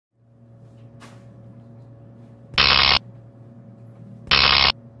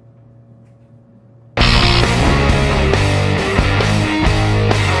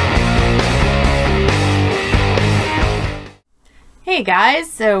Hey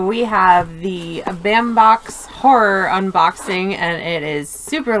guys, so we have the Bambox horror unboxing and it is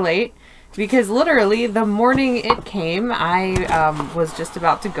super late because literally the morning it came I was just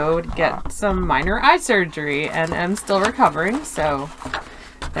about to go to get some minor eye surgery and I'm still recovering, so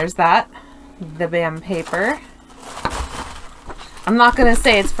there's that. The Bam paper. I'm not gonna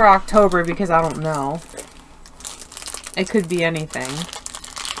say it's for October because I don't know. It could be anything.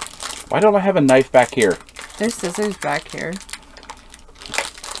 Why don't I have a knife back here? There's scissors back here.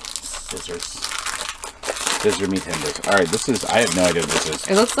 Scissors. Scissor me timbers. All right, this is. I have no idea what this is.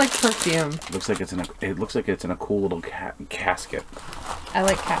 It looks like perfume. Looks like it's in a. It looks like it's in a cool little casket. I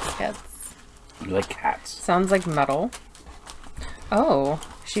like caskets. You like cats? Sounds like metal. Oh,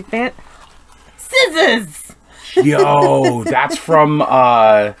 scissors. Yo, that's from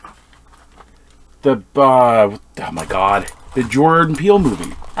oh my god, the Jordan Peele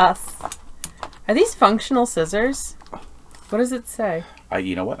movie. Us. Are these functional scissors? What does it say?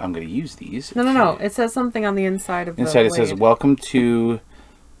 You know what? I'm going to use these. No. It says something on the inside of the Inside it blade. says, "Welcome to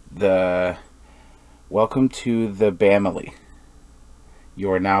the Bamily.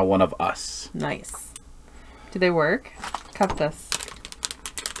 You are now one of us." Nice. Do they work? Cut this.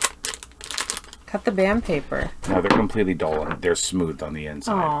 Cut the Bam paper. No, they're completely dull. They're smooth on the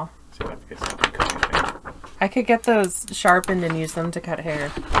inside. Aw. So I guess I can cut anything. I could get those sharpened and use them to cut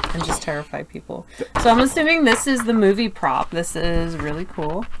hair and just terrify people. So I'm assuming this is the movie prop. This is really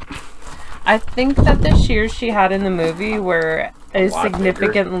cool. I think that the shears she had in the movie were a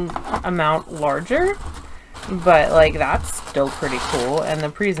significant amount larger. But, like, that's still pretty cool. And the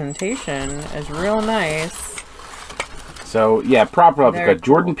presentation is real nice. So, yeah, prop replica. Cool.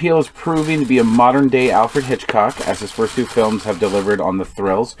 Jordan Peele is proving to be a modern-day Alfred Hitchcock, as his first two films have delivered on the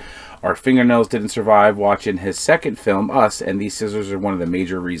thrills our fingernails didn't survive watching his second film, Us, and these scissors are one of the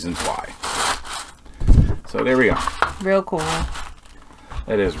major reasons why. So, there we go. Real cool.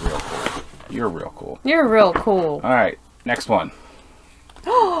 That is real cool. You're real cool. You're real cool. All right, next one.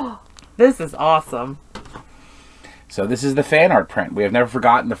 This is awesome. So this is the fan art print. We have never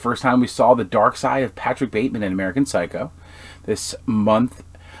forgotten the first time we saw the dark side of Patrick Bateman in American Psycho. This month,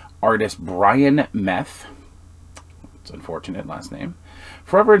 artist Brian Meth, it's an unfortunate last name,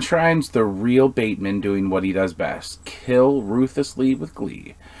 forever enshrines the real Bateman doing what he does best, kill ruthlessly with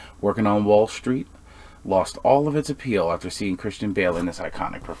glee. Working on Wall Street lost all of its appeal after seeing Christian Bale in this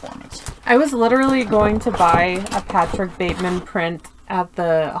iconic performance. I was literally going to buy a Patrick Bateman print at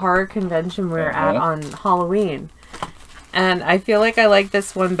the horror convention we were at on Halloween. And I feel like I like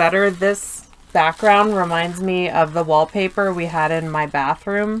this one better. This background reminds me of the wallpaper we had in my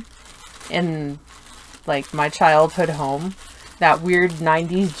bathroom in, like, my childhood home. That weird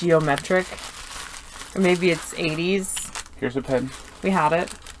 90s geometric. Or maybe it's 80s. Here's a pen. We had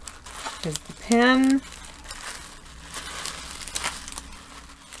it. Here's the pen.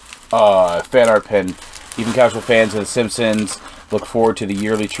 Fan art pen. Even casual fans of The Simpsons look forward to the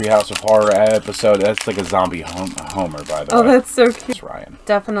yearly Treehouse of Horror episode. That's like a zombie Homer, by the way. Oh, that's so cute. That's Ryan.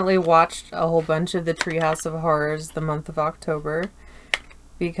 Definitely watched a whole bunch of the Treehouse of Horrors the month of October.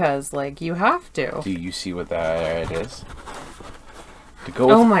 Because, like, you have to. Do you see what that is? To go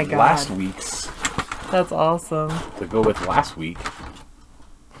with last week's. That's awesome. To go with last week,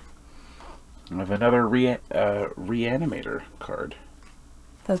 I have another Reanimator card.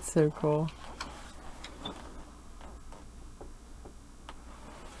 That's so cool.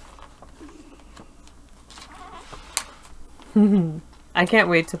 I can't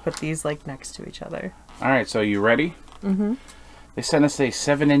wait to put these, like, next to each other. Alright, so you ready? Mm-hmm. They sent us a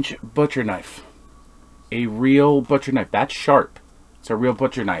 7-inch butcher knife. A real butcher knife. That's sharp. It's a real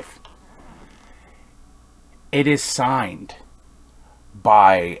butcher knife. It is signed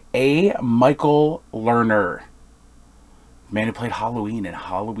by A. Michael Lerner. The man who played Halloween in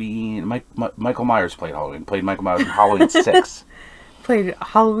Halloween. Michael Myers played Halloween. Played Michael Myers in Halloween 6. Played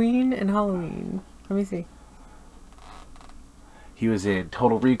Halloween and Halloween. Let me see. He was in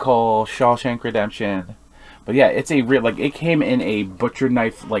Total Recall, Shawshank Redemption. But yeah, it's a real, like, it came in a butcher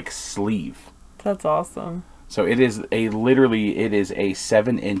knife, like, sleeve. That's awesome. So it is a, literally, it is a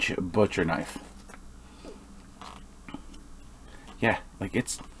 7-inch butcher knife. Yeah, like,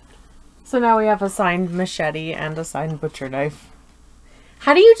 it's... So now we have a signed machete and a signed butcher knife.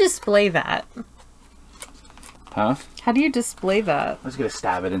 How do you display that? Huh? How do you display that? I was going to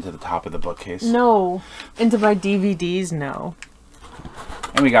stab it into the top of the bookcase. No. Into my DVDs, no.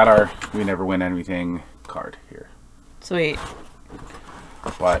 And we got our We Never Win Anything card here. Sweet.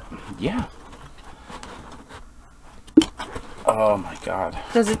 But, yeah. Oh my god.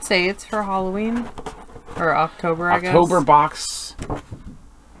 Does it say it's for Halloween? Or October, I guess? October box.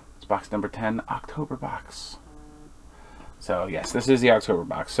 It's box number 10. October box. So, yes, this is the October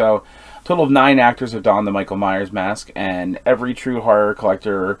box. So, a total of 9 actors have donned the Michael Myers mask, and every true horror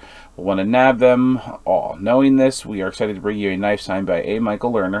collector will want to nab them all. Knowing this, we are excited to bring you a knife signed by A.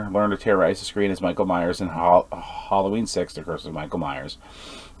 Michael Lerner. Lerner terrorized the screen as Michael Myers in Halloween 6, The Curse of Michael Myers.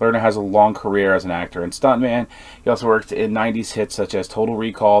 Lerner has a long career as an actor and stuntman. He also worked in 90s hits such as Total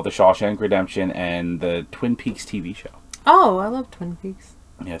Recall, The Shawshank Redemption, and the Twin Peaks TV show. Oh, I love Twin Peaks.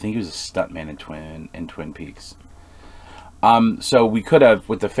 Yeah, I think he was a stuntman in Twin Peaks. So we could have,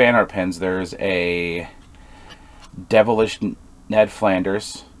 with the fan art pens, there's a devilish Ned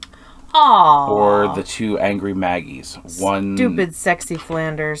Flanders. Aww. Or the 2 angry Maggies. One stupid, sexy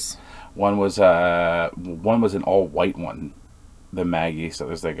Flanders. One was an all-white one, the Maggie. So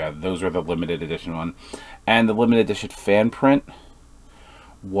there's like those were the limited edition one, and the limited edition fan print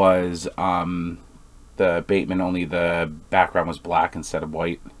was the Bateman. Only the background was black instead of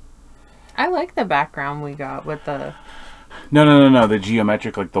white. I like the background we got with the. No. The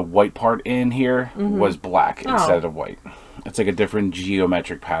geometric, like the white part in here, was black instead of white. It's like a different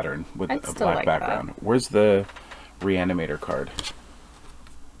geometric pattern with a black background. That. Where's the Reanimator card?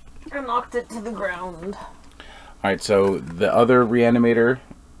 I knocked it to the ground. Alright, so the other Reanimator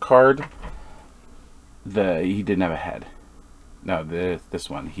card, he didn't have a head. No, this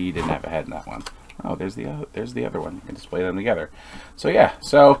one, he didn't have a head in that one. Oh, there's the other one. You can display them together. So yeah,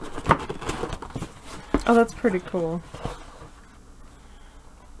 so. Oh, that's pretty cool.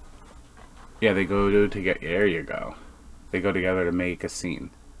 Yeah, they go together. There you go. They go together to make a scene.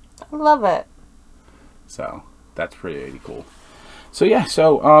 I love it. So that's pretty cool. So yeah,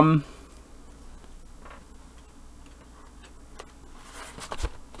 so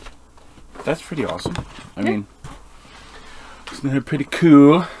that's pretty awesome. I mean, isn't that pretty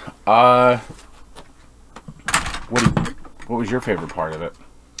cool? What was your favorite part of it?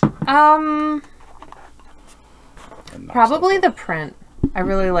 Probably the print. I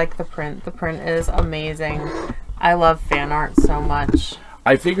really like the print. The print is amazing. I love fan art so much.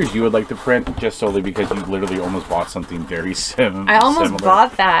 I figured you would like the print just solely because you literally almost bought something very similar. I almost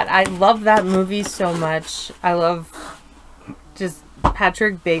bought that. I love that movie so much. I love just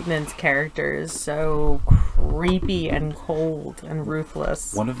Patrick Bateman's character is so creepy and cold and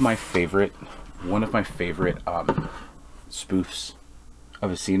ruthless. One of my favorite spoofs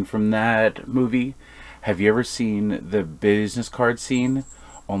of a scene from that movie. Have you ever seen the business card scene?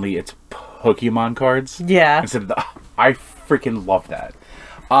 Only it's Pokemon cards. Yeah. Instead of I freaking love that.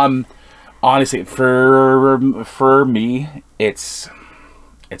 Honestly, for me, it's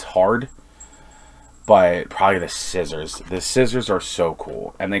hard. But probably the scissors. The scissors are so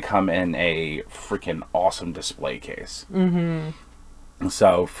cool, and they come in a freaking awesome display case. Mm-hmm.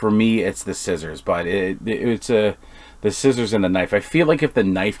 So for me, it's the scissors, but it's the scissors and the knife. I feel like if the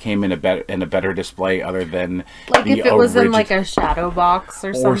knife came in a better display, other than like if it was in like a shadow box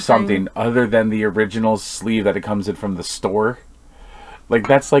or something, other than the original sleeve that it comes in from the store, like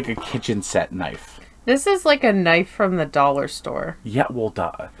that's like a kitchen set knife. This is like a knife from the dollar store. Yeah, well,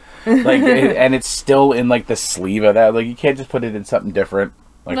 duh. Like, and it's still in like the sleeve of that. Like, you can't just put it in something different.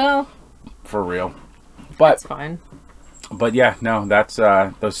 Like, no, for real. But that's fine. But yeah, no, that's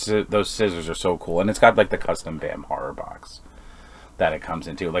those scissors are so cool, and it's got like the custom BAM horror box that it comes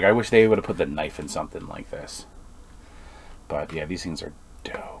into. Like, I wish they would have put the knife in something like this. But yeah, these things are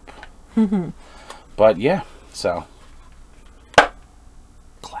dope. But yeah, so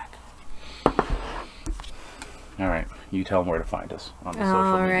clack. All right, you tell them where to find us on the social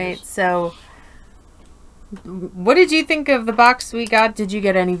medias. All right, so what did you think of the box we got? Did you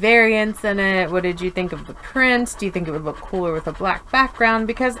get any variants in it? What did you think of the print? Do you think it would look cooler with a black background?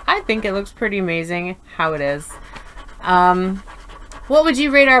 Because I think it looks pretty amazing how it is. What would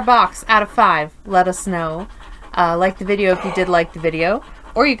you rate our box out of 5? Let us know. Like the video if you did like the video.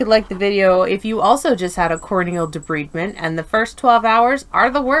 Or you could like the video if you also just had a corneal debridement and the first 12 hours are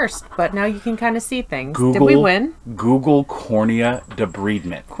the worst. But now you can kind of see things. Did we win? Google cornea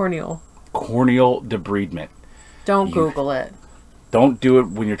debridement. Corneal debridement. Don't Google it. Don't do it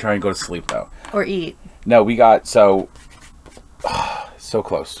when you're trying to go to sleep, though. Or eat. No, we got so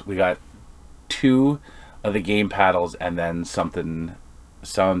close. We got 2 of the game paddles and then something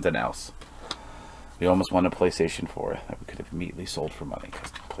else. We almost won a PlayStation 4 that we could have immediately sold for money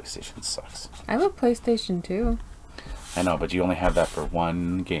because PlayStation sucks. I have a PlayStation 2. I know, but you only have that for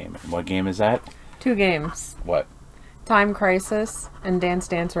 1 game. And what game is that? 2 games. What? Time Crisis and Dance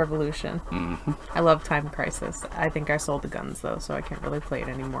Dance Revolution. Mm-hmm. I love Time Crisis. I think I sold the guns though, so I can't really play it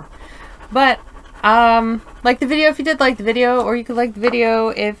anymore. But like the video if you did like the video, or you could like the video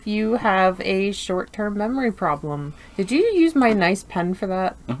if you have a short-term memory problem. Did you use my nice pen for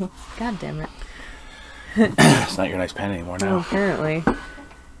that? Mm-hmm. God damn it. It's not your nice pen anymore now. Oh, apparently.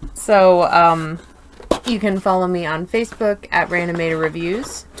 So, you can follow me on Facebook at Reanimator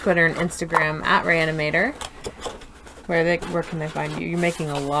Reviews, Twitter and Instagram at Reanimator. Where can they find you? You're making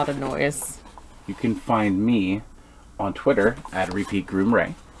a lot of noise. You can find me on Twitter at Repeat Groom Ray.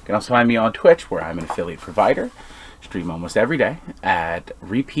 You can also find me on Twitch, where I'm an affiliate provider. Stream almost every day at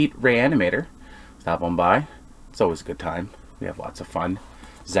Repeat Reanimator. Stop on by. It's always a good time. We have lots of fun.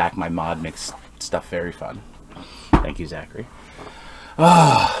 Zach, my mod, makes stuff very fun. Thank you, Zachary.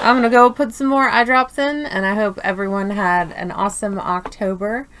 I'm going to go put some more eye drops in, and I hope everyone had an awesome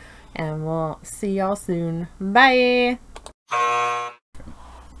October, and we'll see y'all soon. Bye!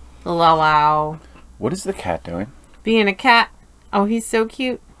 Wow. What is the cat doing? Being a cat. Oh, he's so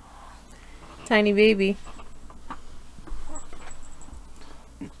cute. Tiny baby.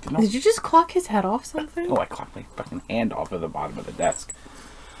 Did you just clock his head off something? Oh, I clocked my fucking hand off of the bottom of the desk.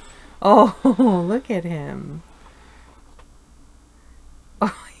 Oh, look at him.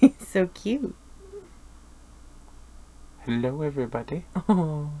 Oh, he's so cute. Hello, everybody.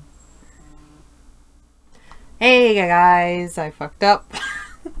 Oh. Hey, guys. I fucked up.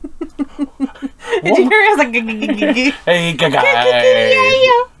 Did you hear me? I was like... Hey,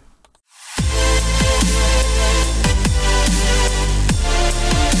 guys.